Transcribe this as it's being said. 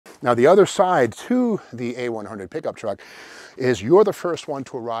Now the other side to the A100 pickup truck is you're the first one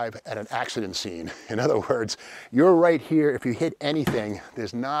to arrive at an accident scene. In other words, you're right here. If you hit anything,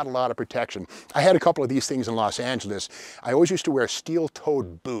 there's not a lot of protection. I had a couple of these things in Los Angeles. I always used to wear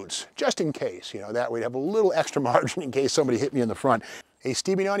steel-toed boots, just in case, you know, that way I'd have a little extra margin in case somebody hit me in the front. Hey,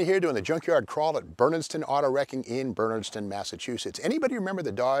 Steve Magnante here doing the Junkyard Crawl at Bernardston Auto Wrecking in Bernardston, Massachusetts. Anybody remember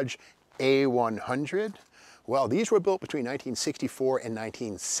the Dodge A100? Well, these were built between 1964 and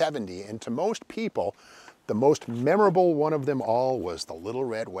 1970, and to most people, the most memorable one of them all was the Little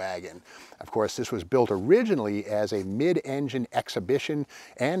Red Wagon. Of course, this was built originally as a mid-engine exhibition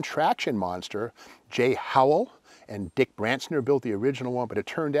and traction monster. Jay Howell and Dick Bransoner built the original one, but it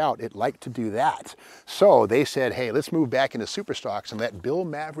turned out it liked to do that. So they said, hey, let's move back into super stocks and let Bill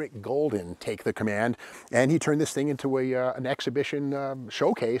Maverick Golden take the command. And he turned this thing into an exhibition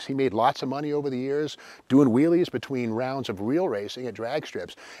showcase. He made lots of money over the years doing wheelies between rounds of real racing at drag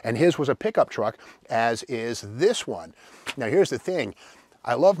strips. And his was a pickup truck, as is this one. Now here's the thing.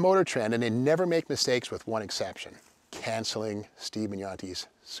 I love Motor Trend, and they never make mistakes with one exception: canceling Steve Magnante's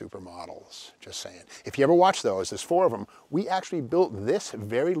supermodels. Just saying. If you ever watch those, there's 4 of them. We actually built this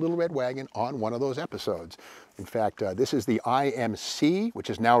very Little Red Wagon on one of those episodes. In fact, this is the IMC, which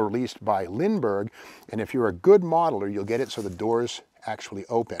is now released by Lindbergh. And if you're a good modeler, you'll get it so the doors actually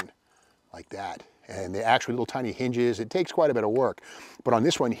open like that. And they're actually little tiny hinges. It takes quite a bit of work. But on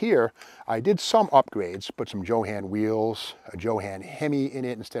this one here, I did some upgrades, put some Johan wheels, a Johan Hemi in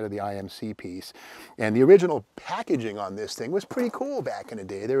it instead of the IMC piece. And the original packaging on this thing was pretty cool back in the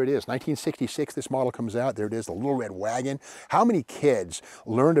day. There it is, 1966 this model comes out. There it is, the Little Red Wagon. How many kids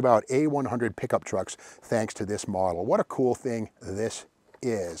learned about A100 pickup trucks thanks to this model? What a cool thing this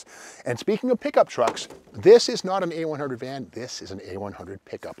is. And speaking of pickup trucks, this is not an A100 van, this is an A100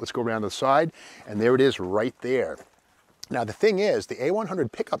 pickup. Let's go around to the side, and there it is right there. Now the thing is, the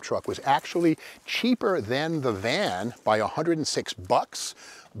A100 pickup truck was actually cheaper than the van by $106,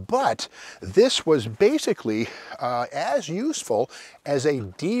 but this was basically as useful as a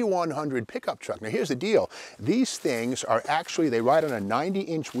D100 pickup truck. Now here's the deal. These things are actually, they ride on a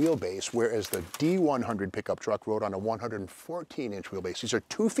 90-inch wheelbase, whereas the D100 pickup truck rode on a 114-inch wheelbase. These are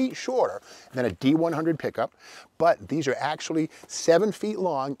 2 feet shorter than a D100 pickup, but these are actually 7 feet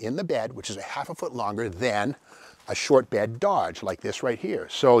long in the bed, which is a half a foot longer than a short bed Dodge like this right here.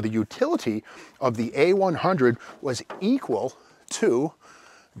 So the utility of the A100 was equal to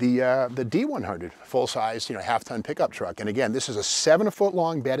the D100 full-size, you know, half-ton pickup truck. And again, this is a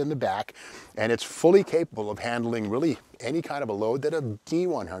 7-foot-long bed in the back, and it's fully capable of handling really any kind of a load that a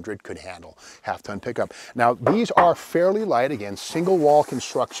D100 could handle, half-ton pickup. Now, these are fairly light, again, single-wall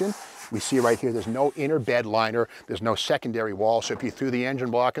construction. We see right here, there's no inner bed liner, there's no secondary wall, so if you threw the engine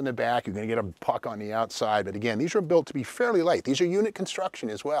block in the back, you're going to get a puck on the outside. But again, these are built to be fairly light. These are unit construction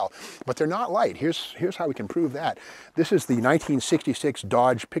as well, but they're not light. Here's how we can prove that. This is the 1966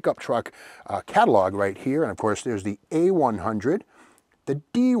 Dodge pickup truck catalog right here, and of course there's the A100, the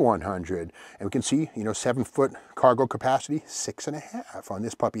D100, and we can see, you know, 7-foot cargo capacity, 6.5 on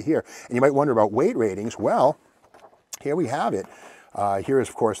this puppy here. And you might wonder about weight ratings. Well, here we have it. Here is,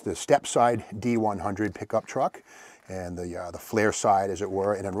 of course, the step side D100 pickup truck, and the flare side, as it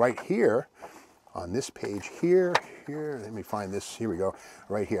were. And then right here, on this page here, let me find this, here we go,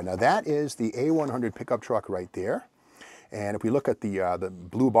 right here. Now that is the A100 pickup truck right there. And if we look at the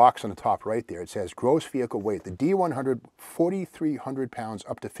blue box on the top right there, it says gross vehicle weight. The D100, 4,300 pounds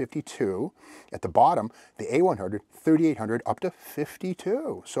up to 52. At the bottom, the A100, 3,800 up to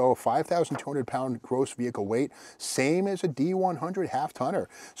 52. So 5,200 pound gross vehicle weight, same as a D100 half-tonner.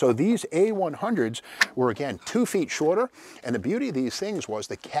 So these A100s were, again, 2 feet shorter. And the beauty of these things was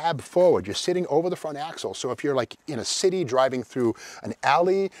the cab forward. You're sitting over the front axle. So if you're like in a city driving through an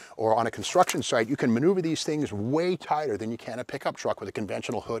alley or on a construction site, you can maneuver these things way tighter than you can a pickup truck with a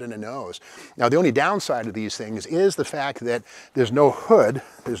conventional hood and a nose. Now the only downside of these things is the fact that there's no hood,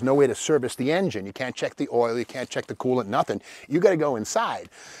 there's no way to service the engine. You can't check the oil, you can't check the coolant, nothing. You got to go inside.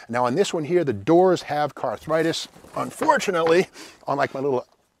 Now on this one here, the doors have carthritis. Unfortunately, unlike my little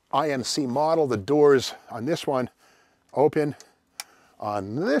IMC model, the doors on this one open.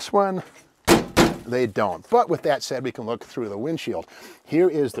 On this one, they don't. But with that said, we can look through the windshield. Here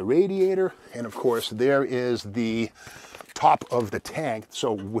is the radiator, and of course there is the top of the tank.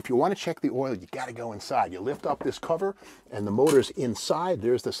 So if you want to check the oil, you got to go inside. You lift up this cover and the motor's inside.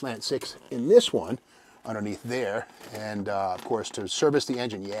 There's the slant 6 in this one. underneath there. And of course, to service the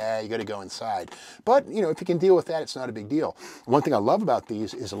engine, yeah, you got to go inside. But you know, if you can deal with that, it's not a big deal. One thing I love about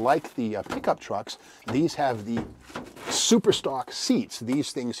these is, like the pickup trucks, these have the super stock seats.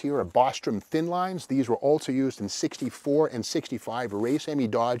 These things here are Bostrom thin lines. These were also used in 64 and 65 race Hemi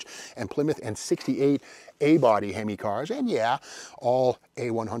Dodge and Plymouth and 68 A-body Hemi cars. And yeah, all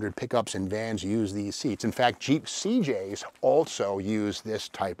A100 pickups and vans use these seats. In fact, Jeep CJs also use this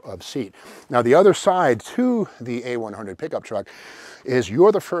type of seat. Now, the other side to the A100 pickup truck is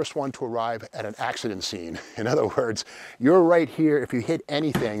you're the first one to arrive at an accident scene. In other words, you're right here. If you hit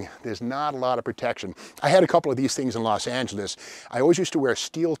anything, there's not a lot of protection. I had a couple of these things in Los Angeles. I always used to wear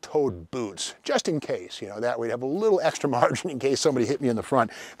steel-toed boots, just in case, you know, that way I'd have a little extra margin in case somebody hit me in the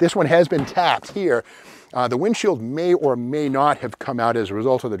front. This one has been tapped here. The windshield may or may not have come out as a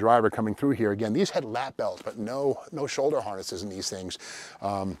result of the driver coming through here. Again, these had lap belts, but no shoulder harnesses in these things.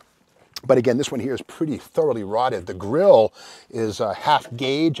 But again, this one here is pretty thoroughly rotted. The grill is half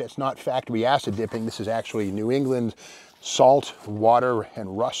gauge. It's not factory acid dipping. This is actually New England salt, water,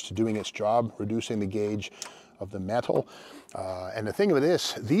 and rust doing its job, reducing the gauge of the metal. And the thing with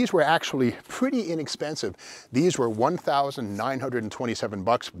this, these were actually pretty inexpensive. These were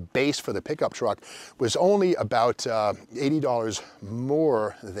 $1,927 base for the pickup truck, was only about $80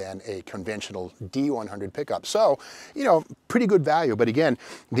 more than a conventional D100 pickup. So, you know, pretty good value. But again,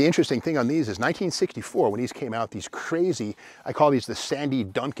 the interesting thing on these is 1964, when these came out, these crazy, I call these the Sandy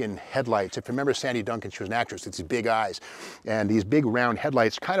Duncan headlights. If you remember Sandy Duncan, she was an actress, it's these big eyes. And these big round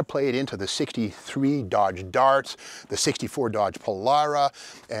headlights kind of played into the 63 Dodge Darts, the 64 Dodge Polara,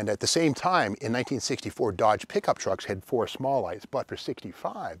 and at the same time, in 1964, Dodge pickup trucks had 4 small lights, but for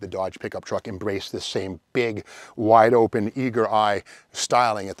 65, the Dodge pickup truck embraced this same big, wide open, eager eye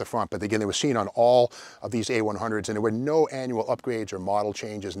styling at the front. But again, they were seen on all of these A100s, and there were no annual upgrades or model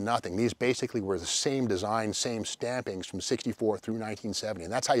changes, nothing. These basically were the same design, same stampings from 64 through 1970,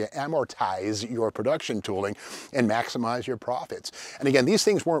 and that's how you amortize your production tooling and maximize your profits. And again, these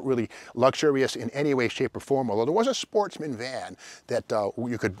things weren't really luxurious in any way, shape, or form, although there was a sportsman van that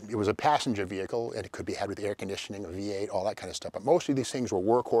it was a passenger vehicle, and it could be had with air conditioning, a V8, all that kind of stuff. But most of these things were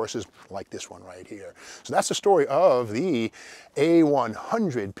workhorses like this one right here. So that's the story of the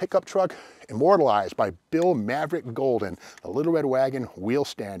A100 pickup truck, immortalized by Bill Maverick Golden, the Little Red Wagon wheel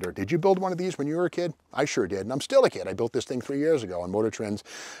standard. Did you build one of these when you were a kid? I sure did, and I'm still a kid. I built this thing 3 years ago on Motor Trend's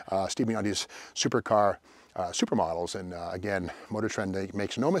Steve Biondi's supercar supermodels, and again, Motor Trend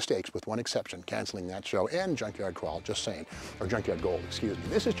makes no mistakes, with one exception, canceling that show, and Junkyard Crawl, just saying, or Junkyard Gold, excuse me.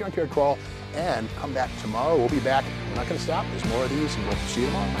 This is Junkyard Crawl, and come back tomorrow. We'll be back. We're not going to stop. There's more of these, and we'll see you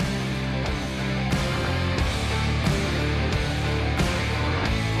tomorrow.